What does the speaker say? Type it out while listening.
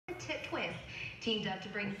twist teamed up to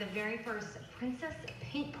bring the very first princess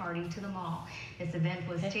paint party to the mall. This event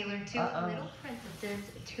was tailored to little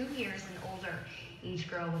princesses 2 years and older. Each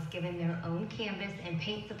girl was given their own canvas and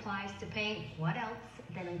paint supplies to paint. What else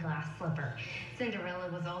than a glass slipper? Cinderella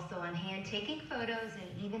was also on hand taking photos,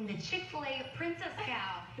 and even the Chick-fil-A princess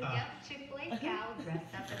cow. Yep, Chick-fil-A cow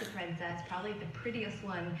dressed up as a princess, probably the prettiest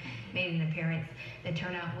one, made an appearance. The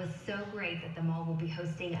turnout was so great that the mall will be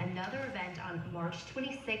hosting another event on March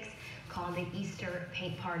 26th called the Easter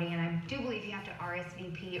Paint Party, and I do believe you have to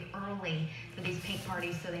RSVP early for these paint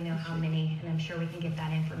parties so they know how many, and I'm sure we can get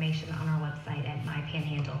that information on our website at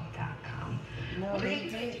mypanhandle.com. No,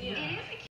 It is